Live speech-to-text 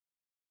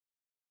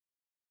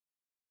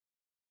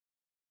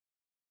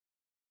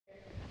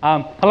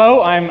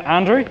Hello, I'm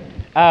Andrew,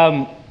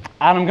 and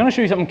I'm going to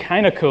show you something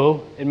kind of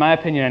cool, in my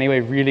opinion anyway,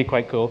 really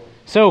quite cool.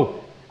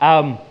 So,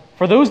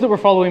 for those that were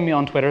following me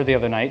on Twitter the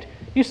other night,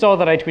 you saw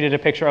that I tweeted a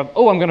picture of,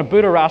 oh, I'm going to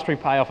boot a Raspberry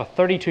Pi off a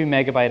 32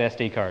 megabyte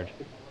SD card.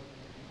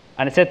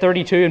 And it said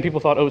 32, and people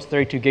thought, oh, it's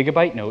 32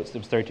 gigabyte. No, it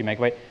was 32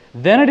 megabyte.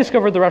 Then I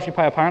discovered the Raspberry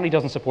Pi apparently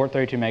doesn't support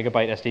 32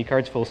 megabyte SD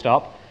cards, full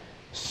stop.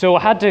 So I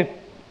had to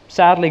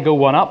sadly go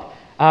one up.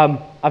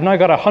 I've now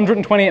got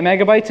 128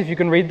 megabytes, if you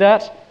can read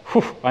that.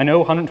 Whew, I know,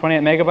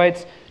 128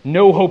 megabytes.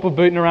 No hope of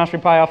booting a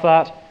Raspberry Pi off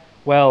that.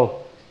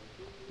 Well,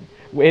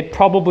 it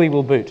probably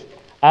will boot.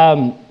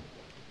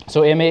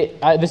 So Amy,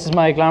 this is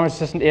my glamorous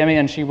assistant, Amy,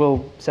 and she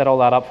will set all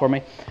that up for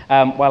me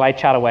while I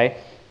chat away.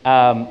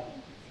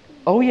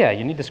 Oh yeah,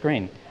 you need the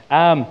screen.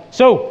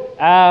 So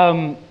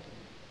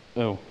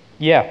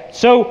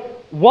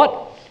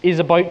what is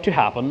about to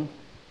happen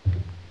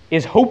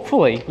is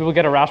hopefully we will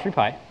get a Raspberry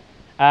Pi.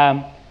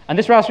 And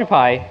this Raspberry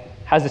Pi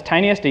has this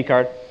tiny SD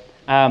card.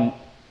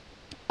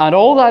 And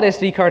all that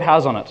SD card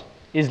has on it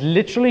is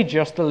literally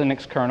just the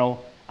Linux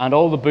kernel and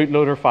all the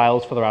bootloader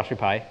files for the Raspberry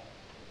Pi.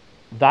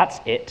 That's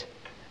it.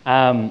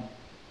 Now,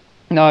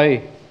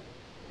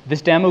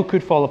 this demo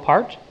could fall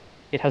apart.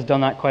 It has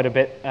done that quite a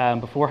bit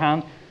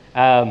beforehand.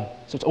 So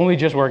it's only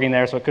just working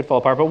there, so it could fall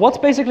apart. But what's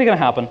basically going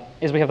to happen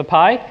is we have the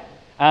Pi.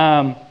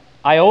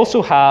 I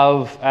also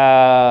have,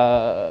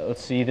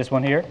 let's see, this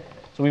one here.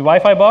 So we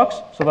Wi-Fi box,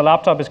 so the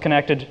laptop is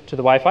connected to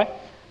the Wi-Fi.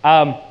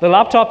 The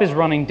laptop is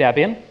running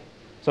Debian.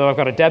 So I've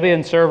got a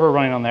Debian server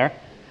running on there.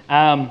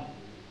 And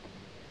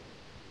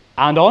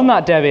on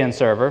that Debian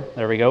server,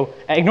 there we go.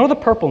 Ignore the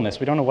purpleness.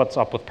 We don't know what's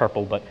up with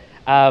purple, but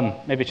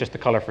maybe it's just the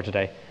color for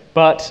today.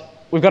 But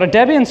we've got a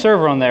Debian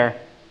server on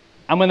there.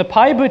 And when the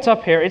Pi boots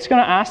up here, it's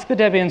going to ask the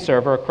Debian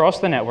server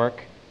across the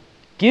network,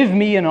 give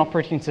me an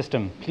operating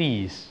system,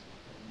 please,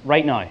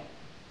 right now.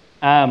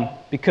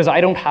 Because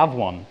I don't have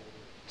one.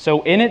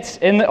 So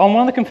on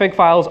one of the config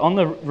files on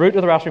the root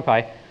of the Raspberry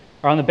Pi,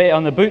 or on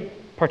the boot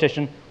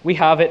partition, we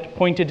have it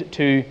pointed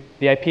to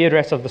the IP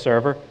address of the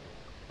server.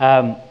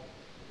 Now,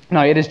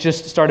 it has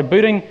just started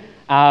booting,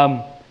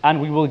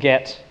 and we will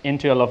get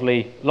into a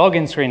lovely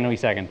login screen in a wee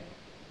second.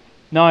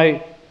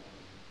 Now,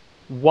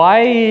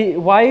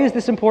 why is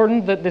this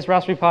important that this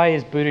Raspberry Pi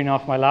is booting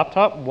off my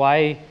laptop?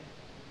 Why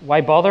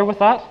bother with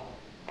that?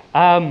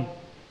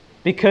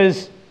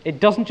 Because it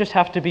doesn't just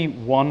have to be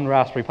one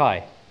Raspberry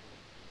Pi.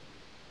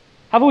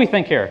 Have a wee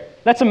think here.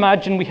 Let's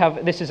imagine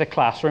this is a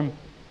classroom,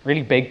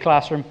 really big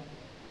classroom.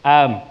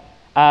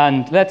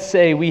 And let's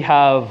say we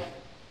have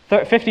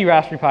 50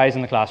 Raspberry Pis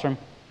in the classroom.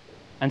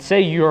 And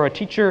say you're a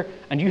teacher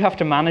and you have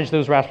to manage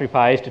those Raspberry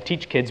Pis to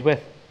teach kids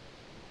with.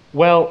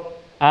 Well,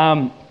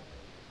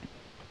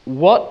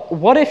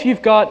 what if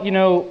you've got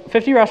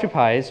 50 Raspberry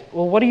Pis?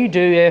 Well, what do you do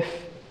if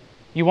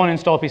you want to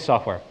install a piece of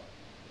software?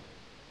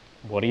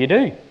 What do you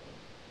do?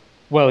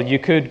 Well, you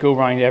could go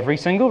around every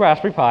single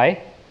Raspberry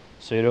Pi,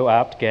 sudo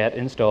apt get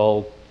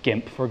install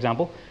gimp, for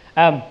example,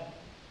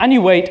 and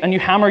you wait and you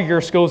hammer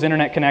your school's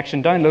internet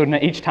connection, downloading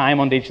it each time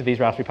onto each of these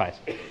Raspberry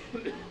Pis.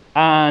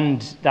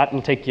 And that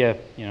will take you,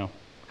 a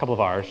couple of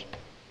hours.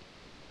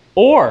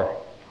 Or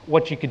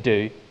what you could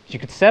do is you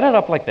could set it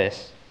up like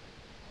this,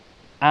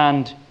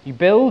 and you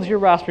build your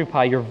Raspberry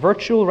Pi, your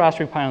virtual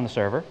Raspberry Pi on the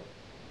server,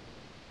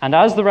 and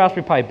as the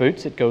Raspberry Pi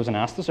boots, it goes and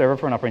asks the server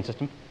for an operating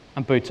system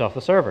and boots off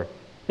the server.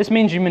 This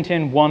means you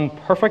maintain one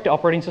perfect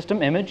operating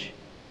system image,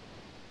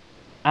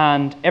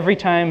 and every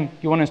time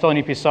you want to install a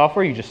new piece of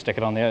software, you just stick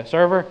it on the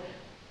server,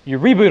 you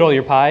reboot all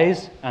your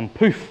Pis, and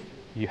poof,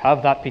 you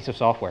have that piece of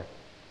software.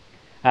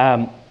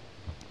 Now,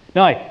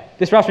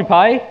 this Raspberry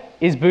Pi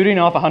is booting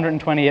off a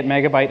 128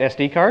 megabyte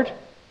SD card.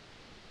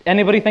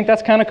 Anybody think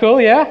that's kind of cool,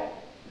 yeah?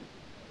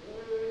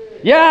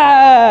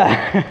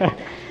 Yeah!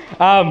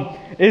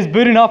 Is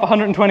booting off a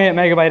 128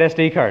 megabyte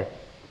SD card.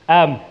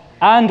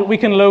 And we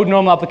can load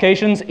normal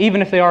applications.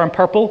 Even if they are in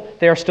purple,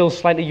 they are still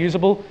slightly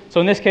usable. So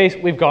in this case,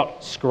 we've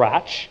got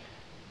Scratch.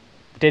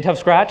 It did have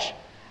Scratch.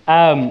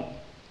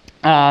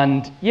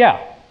 And yeah,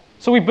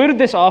 so we booted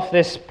this off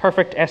this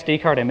perfect SD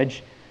card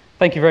image.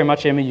 Thank you very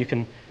much, Amy. You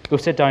can go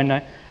sit down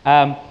now.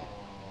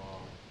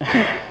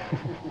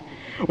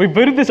 We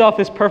booted this off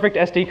this perfect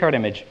SD card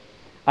image.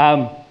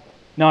 Now,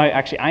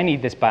 actually, I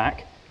need this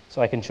back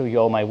so I can show you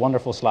all my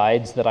wonderful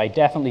slides that I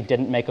definitely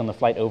didn't make on the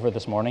flight over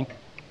this morning.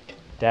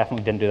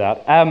 Definitely didn't do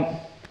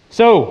that.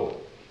 So,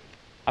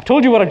 I've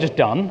told you what I've just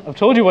done. I've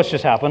told you what's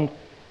just happened.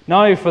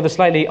 Now, for the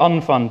slightly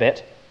unfun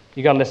bit,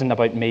 you got to listen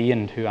about me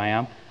and who I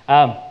am.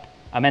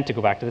 I meant to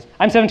go back to this.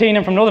 I'm 17.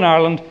 I'm from Northern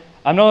Ireland.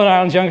 I'm Northern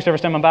Ireland's youngest ever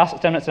STEM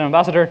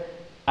ambassador.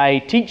 I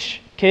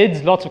teach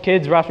kids, lots of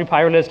kids, Raspberry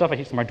Pi related stuff. I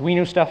teach them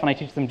Arduino stuff, and I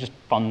teach them just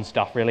fun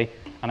stuff, really.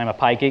 And I'm a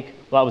Pi geek.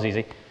 Well, that was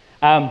easy.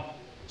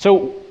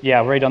 So,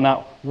 yeah, I've already done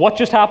that. What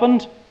just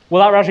happened?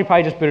 Well, that Raspberry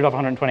Pi just booted off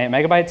 128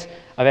 megabytes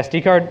of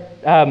SD card.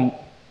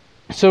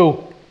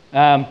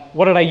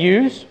 What did I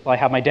use? Well, I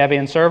had my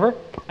Debian server.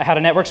 I had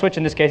a network switch.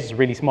 In this case, it's a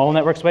really small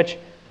network switch.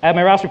 I had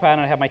my Raspberry Pi, and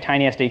I had my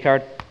tiny SD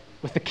card.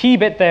 With the key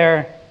bit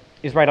there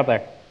is right up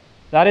there.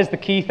 That is the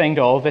key thing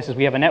to all of this, is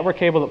we have a network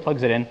cable that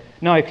plugs it in.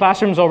 Now,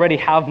 classrooms already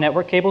have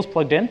network cables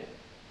plugged in.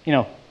 You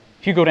know,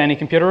 if you go to any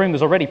computer room,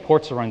 there's already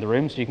ports around the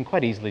room, so you can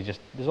quite easily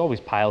there's always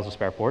piles of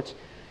spare ports.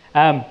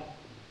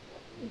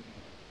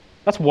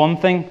 That's one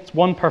thing.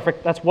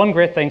 That's one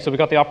great thing. So we've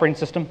got the operating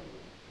system.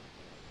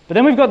 But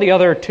then we've got the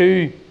other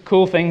two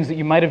cool things that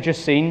you might have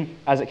just seen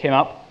as it came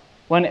up.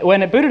 When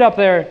it booted up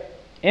there,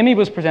 Amy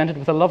was presented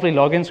with a lovely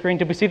login screen.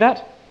 Did we see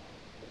that?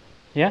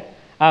 Yeah?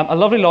 A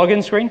lovely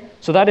login screen.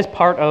 So that is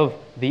part of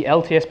the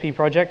LTSP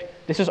project.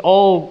 This is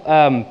all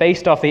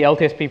based off the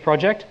LTSP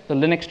project, the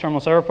Linux Terminal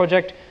Server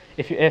project.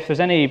 If there's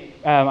any,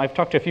 I've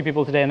talked to a few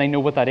people today and they know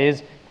what that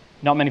is.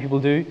 Not many people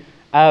do.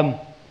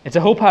 It's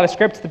a whole pile of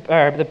scripts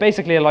that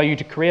basically allow you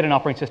to create an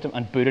operating system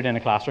and boot it in a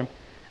classroom.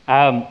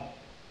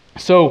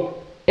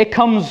 So it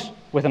comes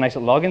with a nice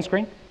little login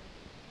screen.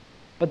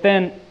 But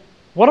then,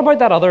 what about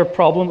that other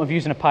problem of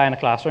using a Pi in a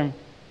classroom?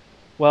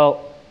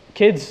 Well,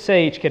 kids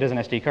say each kid has an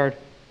SD card.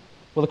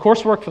 Well, the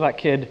coursework for that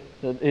kid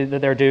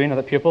that they're doing, or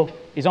that pupil,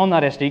 is on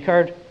that SD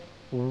card.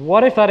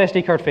 What if that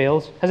SD card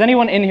fails? Has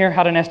anyone in here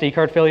had an SD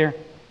card failure?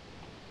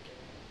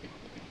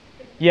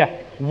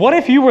 Yeah. What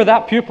if you were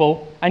that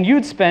pupil and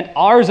you'd spent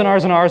hours and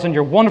hours and hours on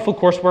your wonderful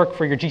coursework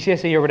for your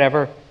GCSE or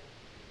whatever,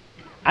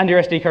 and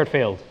your SD card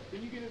failed?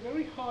 Then you get a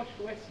very harsh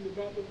lesson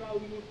about the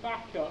value of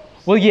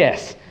backups. Well,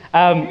 yes.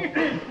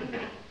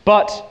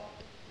 But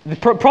the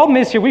problem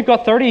is here, we've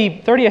got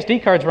 30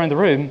 SD cards around the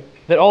room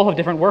that all have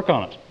different work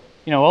on it.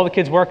 You know, all the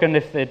kids work, and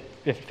if it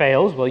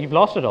fails, well, you've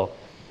lost it all.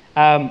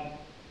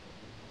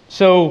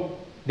 So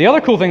the other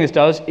cool thing this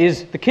does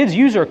is the kid's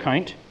user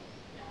account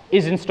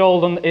is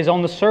installed is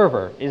on the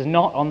server, is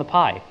not on the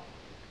Pi.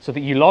 So that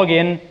you log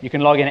in, you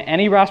can log in at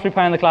any Raspberry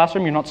Pi in the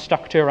classroom, you're not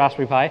stuck to a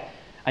Raspberry Pi,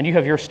 and you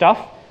have your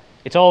stuff.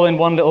 It's all in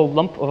one little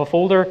lump of a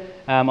folder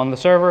on the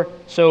server.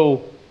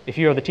 So if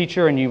you're the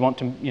teacher and you want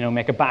to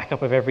make a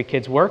backup of every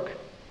kid's work,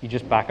 you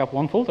just back up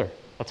one folder.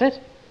 That's it.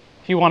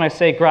 If you want to,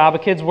 say, grab a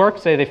kid's work,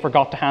 say they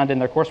forgot to hand in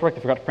their coursework,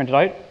 they forgot to print it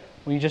out,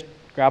 well, you just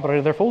grab it out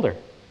of their folder.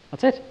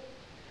 That's it.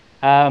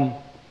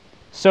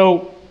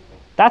 So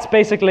that's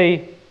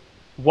basically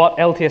what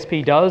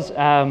LTSP does.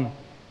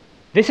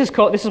 This is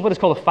what is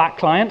called a fat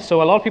client.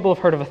 So a lot of people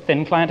have heard of a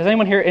thin client. Has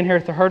anyone in here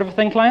heard of a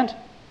thin client?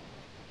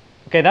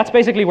 Okay, that's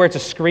basically where it's a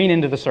screen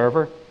into the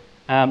server.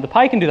 The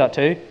Pi can do that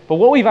too, but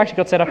what we've actually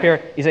got set up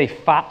here is a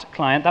fat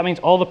client. That means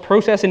all the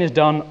processing is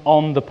done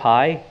on the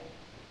Pi.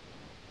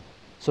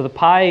 So the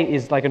Pi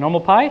is like a normal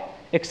Pi,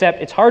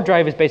 except its hard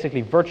drive is basically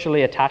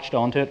virtually attached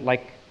onto it,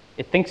 like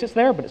it thinks it's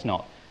there, but it's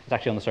not. It's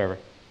actually on the server.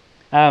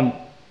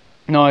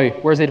 Now,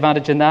 where's the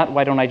advantage in that?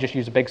 Why don't I just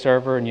use a big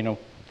server and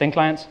thin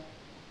clients?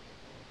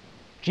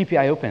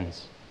 GPIO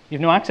pins. You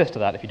have no access to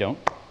that if you don't,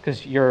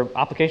 because your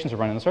applications are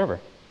running on the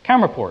server.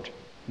 Camera port,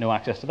 no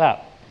access to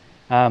that.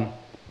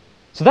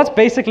 So that's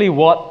basically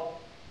what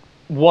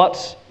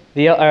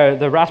the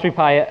Raspberry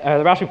Pi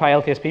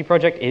LTSP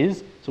project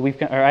is. So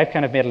I've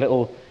kind of made a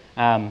little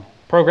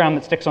program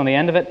that sticks on the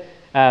end of it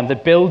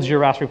that builds your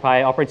Raspberry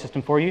Pi operating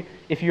system for you.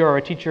 If you are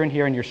a teacher in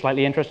here and you're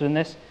slightly interested in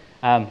this,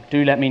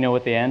 do let me know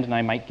at the end, and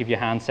I might give you a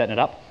hand setting it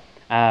up.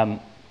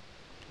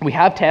 We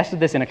have tested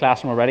this in a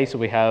classroom already. So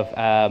we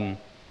have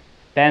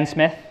Ben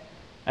Smith.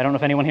 I don't know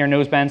if anyone here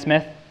knows Ben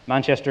Smith,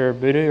 Manchester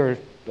Voodoo or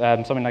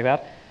something like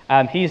that.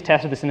 He's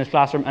tested this in his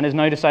classroom and has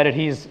now decided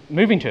he's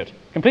moving to it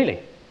completely,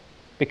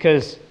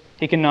 because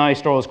he can now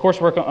store his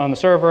coursework on the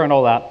server and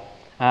all that.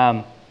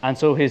 And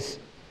so his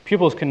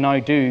pupils can now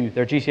do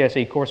their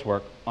GCSE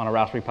coursework on a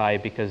Raspberry Pi,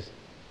 because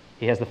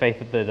he has the faith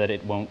that he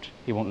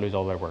won't lose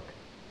all their work.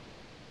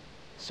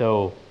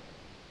 So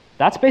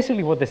that's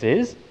basically what this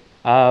is.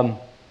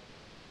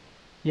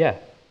 Yeah.